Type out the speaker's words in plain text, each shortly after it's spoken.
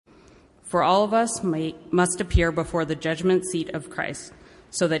For all of us must appear before the judgment seat of Christ,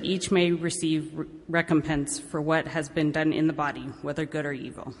 so that each may receive recompense for what has been done in the body, whether good or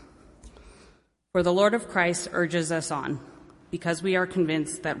evil. For the Lord of Christ urges us on, because we are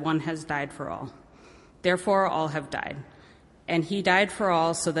convinced that one has died for all. Therefore all have died. And he died for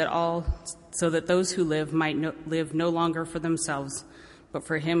all, so that those who live might live no longer for themselves, but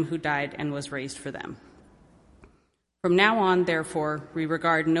for him who died and was raised for them. From now on, therefore, we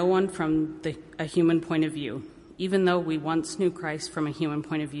regard no one from a human point of view. Even though we once knew Christ from a human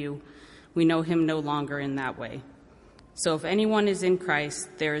point of view, we know him no longer in that way. So if anyone is in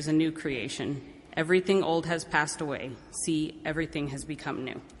Christ, there is a new creation. Everything old has passed away. See, everything has become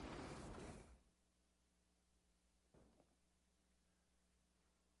new.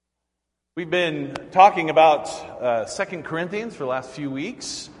 We've been talking about 2 Corinthians for the last few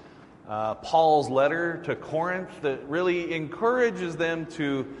weeks. Paul's letter to Corinth that really encourages them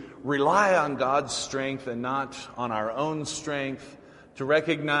to rely on God's strength and not on our own strength, to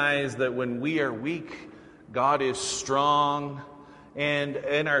recognize that when we are weak, God is strong. And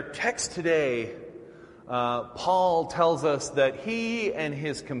in our text today, Paul tells us that he and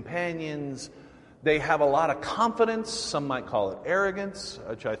his companions, they have a lot of confidence. Some might call it arrogance,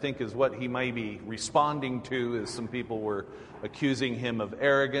 which I think is what he may be responding to, as some people were accusing him of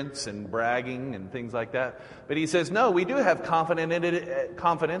arrogance and bragging and things like that. But he says, no, we do have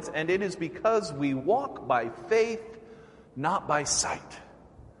confidence, and it is because we walk by faith, not by sight.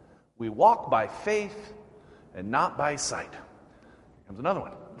 We walk by faith and not by sight. Here comes another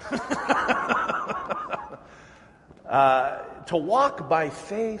one. To walk by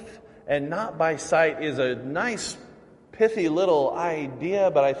faith and not by sight is a nice, pithy little idea,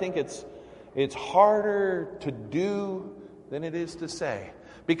 but I think it's harder to do than it is to say.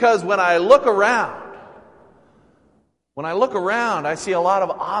 Because when I look around, I see a lot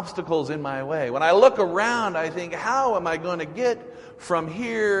of obstacles in my way. When I look around, I think, how am I going to get from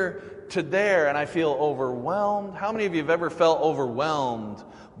here to there? And I feel overwhelmed. How many of you have ever felt overwhelmed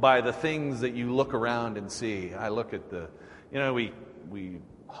by the things that you look around and see? I look at we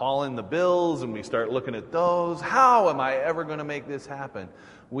haul in the bills and we start looking at those. How am I ever going to make this happen?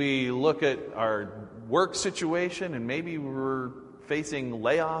 We look at our work situation and maybe we're facing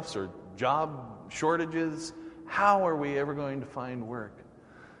layoffs or job shortages. How are we ever going to find work?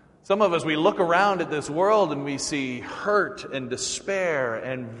 Some of us, we look around at this world and we see hurt and despair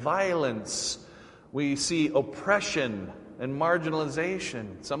and violence. We see oppression and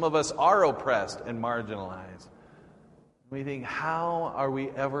marginalization. Some of us are oppressed and marginalized. We think, how are we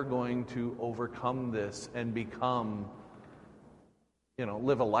ever going to overcome this and become,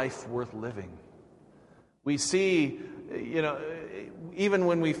 live a life worth living? We see, even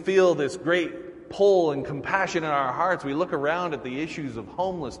when we feel this great pull and compassion in our hearts, we look around at the issues of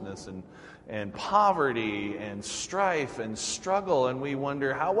homelessness and poverty and strife and struggle, and we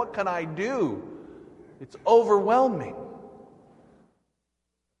wonder, what can I do? It's overwhelming.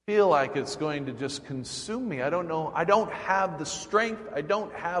 I feel like it's going to just consume me. I don't know. I don't have the strength. I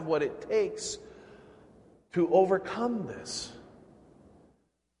don't have what it takes to overcome this.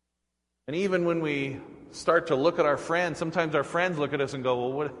 And even when we start to look at our friends, sometimes our friends look at us and go,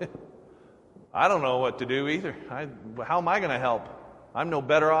 well, I don't know what to do either. How am I going to help? I'm no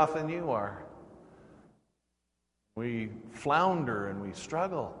better off than you are. We flounder and we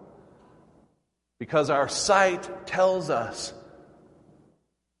struggle because our sight tells us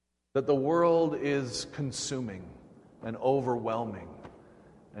that the world is consuming and overwhelming,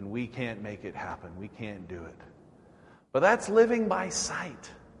 and we can't make it happen. We can't do it. But that's living by sight.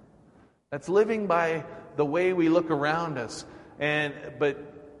 That's living by the way we look around us. But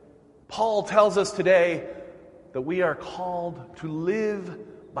Paul tells us today that we are called to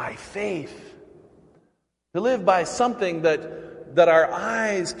live by faith. To live by something that our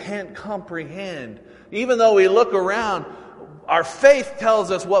eyes can't comprehend. Even though we look around, our faith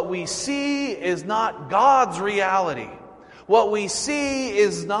tells us what we see is not God's reality. What we see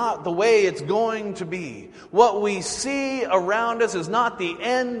is not the way it's going to be. What we see around us is not the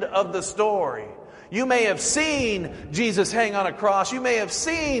end of the story. You may have seen Jesus hang on a cross. You may have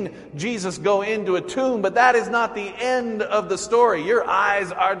seen Jesus go into a tomb, but that is not the end of the story. Your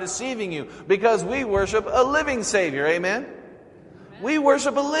eyes are deceiving you because we worship a living Savior. Amen? We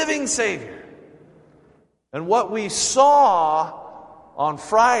worship a living Savior. And what we saw on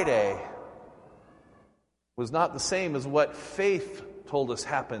Friday was not the same as what faith told us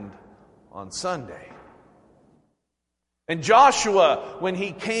happened on Sunday. And Joshua, when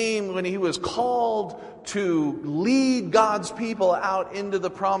he was called to lead God's people out into the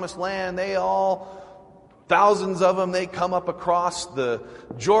promised land, they thousands of them, they come up across the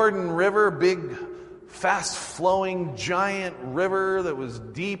Jordan River, big, fast-flowing, giant river that was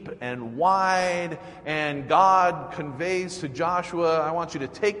deep and wide. And God conveys to Joshua, I want you to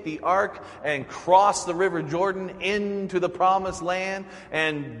take the ark and cross the River Jordan into the Promised Land.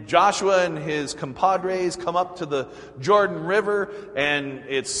 And Joshua and his compadres come up to the Jordan River, and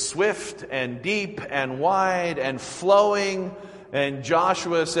it's swift and deep and wide and flowing. And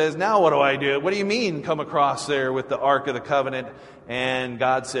Joshua says, now what do I do? What do you mean come across there with the Ark of the Covenant? And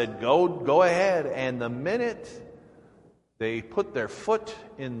God said, go ahead. And the minute they put their foot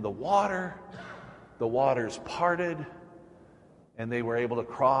in the waters parted, and they were able to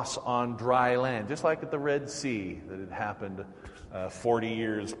cross on dry land, just like at the Red Sea that had happened 40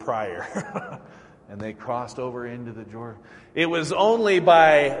 years prior. And they crossed over into the Jordan. It was only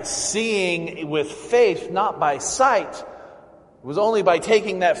by seeing with faith, not by sight. It was only by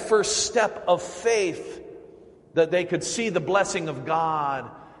taking that first step of faith that they could see the blessing of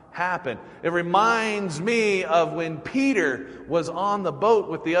God happen. It reminds me of when Peter was on the boat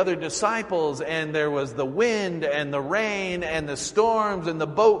with the other disciples, and there was the wind and the rain and the storms, and the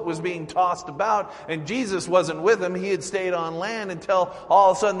boat was being tossed about, and Jesus wasn't with them. He had stayed on land until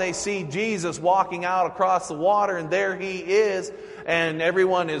all of a sudden they see Jesus walking out across the water, and there he is, and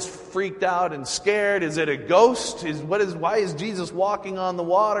everyone is freaked out and scared. Is it a ghost? Why is Jesus walking on the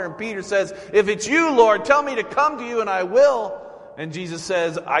water? And Peter says, if it's you, Lord, tell me to come to you and I will. And Jesus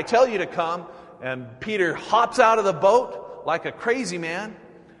says, I tell you to come. And Peter hops out of the boat like a crazy man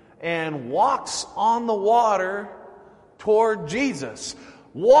and walks on the water toward Jesus,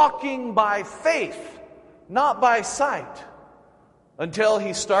 walking by faith, not by sight, until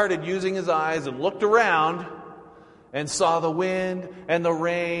he started using his eyes and looked around and saw the wind and the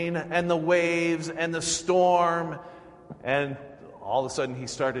rain and the waves and the storm, and all of a sudden he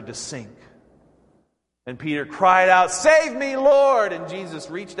started to sink. And Peter cried out, save me, Lord! And Jesus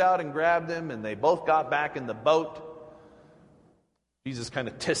reached out and grabbed him, and they both got back in the boat. Jesus kind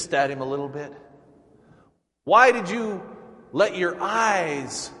of tissed at him a little bit. Why did you let your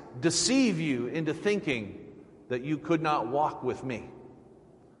eyes deceive you into thinking that you could not walk with me?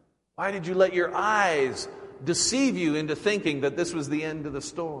 Why did you let your eyes deceive you into thinking that this was the end of the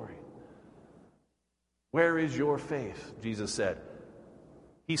story? Where is your faith? Jesus said.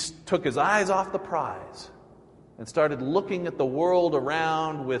 He took his eyes off the prize and started looking at the world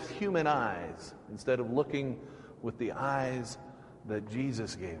around with human eyes instead of looking with the eyes that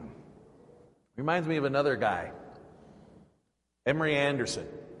Jesus gave him. Reminds me of another guy, Emory Andrews.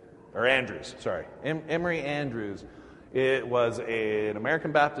 Emory Andrews. It was an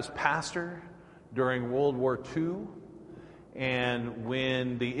American Baptist pastor during World War II. And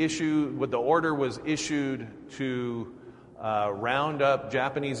when the order was issued to round up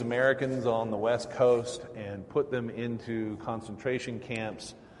Japanese Americans on the West Coast and put them into concentration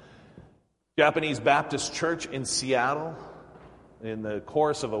camps, Japanese Baptist Church in Seattle, in the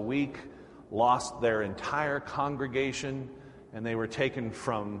course of a week, lost their entire congregation, and they were taken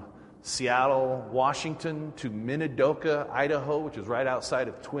from Seattle, Washington, to Minidoka, Idaho, which is right outside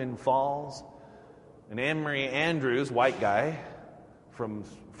of Twin Falls. And Emory Andrews, white guy from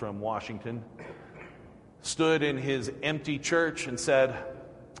Washington, stood in his empty church and said,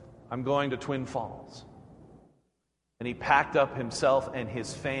 I'm going to Twin Falls. And he packed up himself and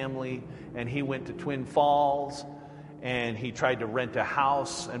his family, and he went to Twin Falls, and he tried to rent a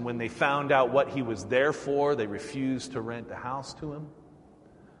house. And when they found out what he was there for, they refused to rent a house to him.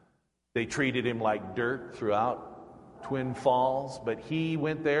 They treated him like dirt throughout Twin Falls, but he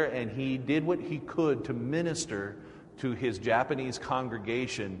went there and he did what he could to minister to his Japanese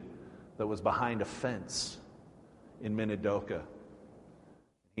congregation that was behind a fence in Minidoka.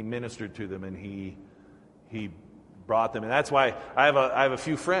 He ministered to them, and he brought them. And that's why I have a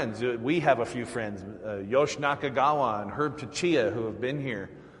few friends. We have a few friends, Yosh Nakagawa and Herb Tachia, who have been here.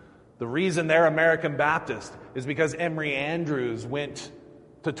 The reason they're American Baptist is because Emory Andrews went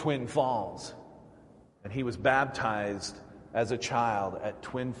to Twin Falls, and he was baptized as a child at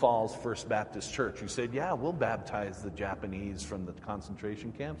Twin Falls First Baptist Church, who said, yeah, we'll baptize the Japanese from the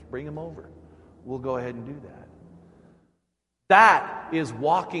concentration camps. Bring them over. We'll go ahead and do that. That is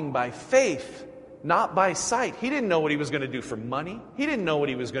walking by faith, not by sight. He didn't know what he was going to do for money. He didn't know what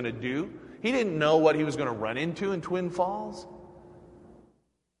he was going to do. He didn't know what he was going to run into in Twin Falls.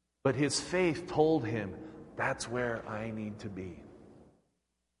 But his faith told him, that's where I need to be.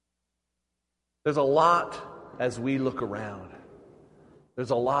 There's a lot as we look around.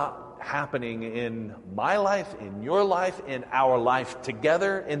 There's a lot happening in my life, in your life, in our life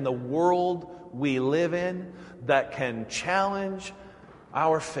together, in the world we live in, that can challenge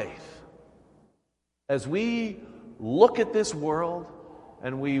our faith. As we look at this world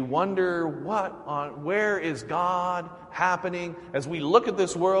and we wonder where is God happening, as we look at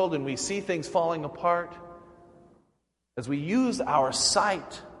this world and we see things falling apart, as we use our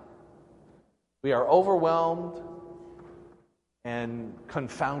sight, we are overwhelmed and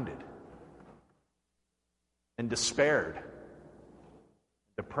confounded and despaired,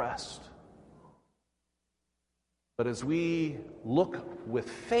 depressed. But as we look with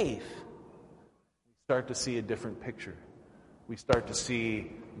faith, we start to see a different picture. We start to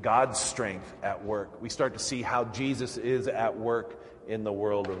see God's strength at work. We start to see how Jesus is at work in the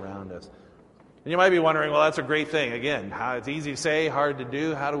world around us. And you might be wondering, well, that's a great thing. Again, how it's easy to say, hard to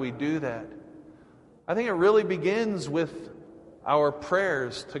do. How do we do that? I think it really begins with our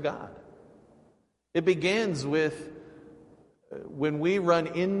prayers to God. It begins with when we run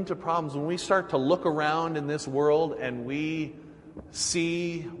into problems, when we start to look around in this world and we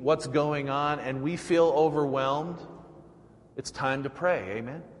see what's going on and we feel overwhelmed, it's time to pray.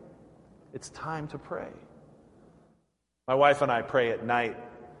 Amen? It's time to pray. My wife and I pray at night.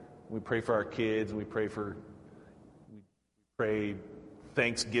 We pray for our kids. We pray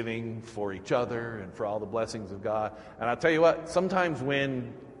thanksgiving for each other and for all the blessings of God. And I'll tell you what, sometimes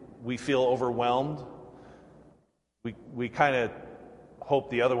when we feel overwhelmed, we kind of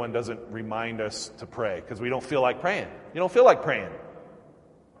hope the other one doesn't remind us to pray because we don't feel like praying. You don't feel like praying,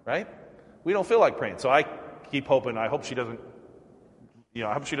 right? We don't feel like praying. So I keep hoping, I hope she doesn't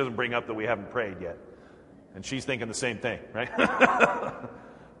bring up that we haven't prayed yet. And she's thinking the same thing, right? But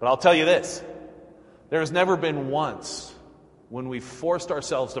I'll tell you this. There has never been once when we forced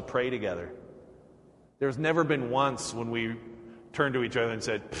ourselves to pray together. There's never been once when we turned to each other and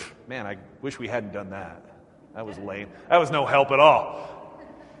said, man, I wish we hadn't done that. That was lame. That was no help at all.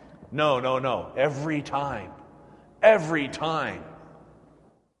 No. Every time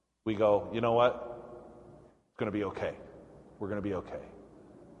we go, you know what? It's going to be okay. We're going to be okay.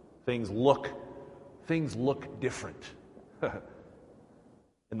 Things look different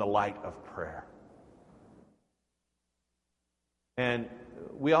in the light of prayer. And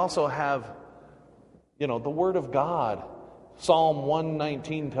we also have, the Word of God. Psalm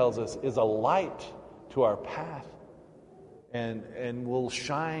 119 tells us is a light to our path and will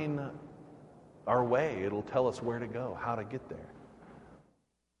shine our way. It'll tell us where to go, how to get there.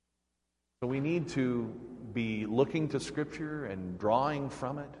 So we need to be looking to Scripture and drawing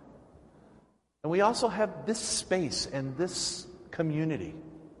from it. And we also have this space and this community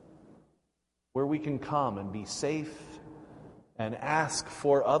where we can come and be safe and ask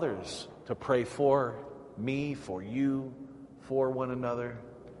for others to pray for me, for you, for one another,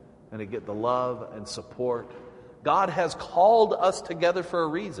 and to get the love and support. God has called us together for a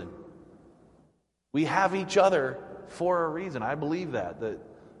reason. We have each other for a reason. I believe that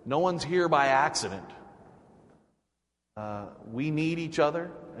no one's here by accident. We need each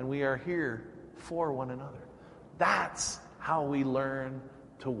other, and we are here for one another. That's how we learn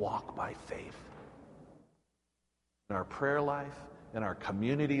to walk by faith. In our prayer life, in our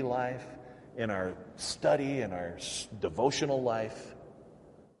community life, in our study, in our devotional life,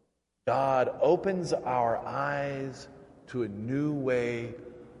 God opens our eyes to a new way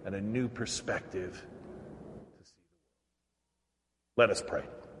and a new perspective to see the world. Let us pray.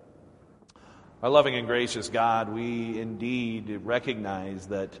 Our loving and gracious God, we indeed recognize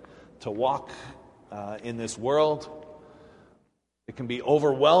that to walk in this world, it can be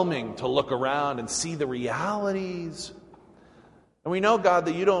overwhelming to look around and see the realities. And we know, God,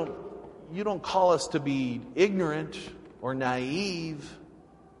 that you don't call us to be ignorant or naive,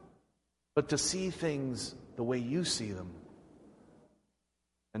 but to see things the way you see them.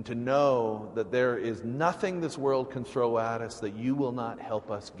 And to know that there is nothing this world can throw at us that you will not help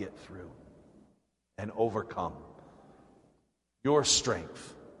us get through and overcome. Your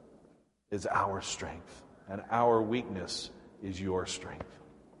strength is our strength, and our weakness is your strength.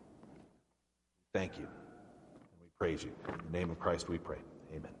 Thank you. We praise you. In the name of Christ we pray.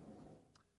 Amen.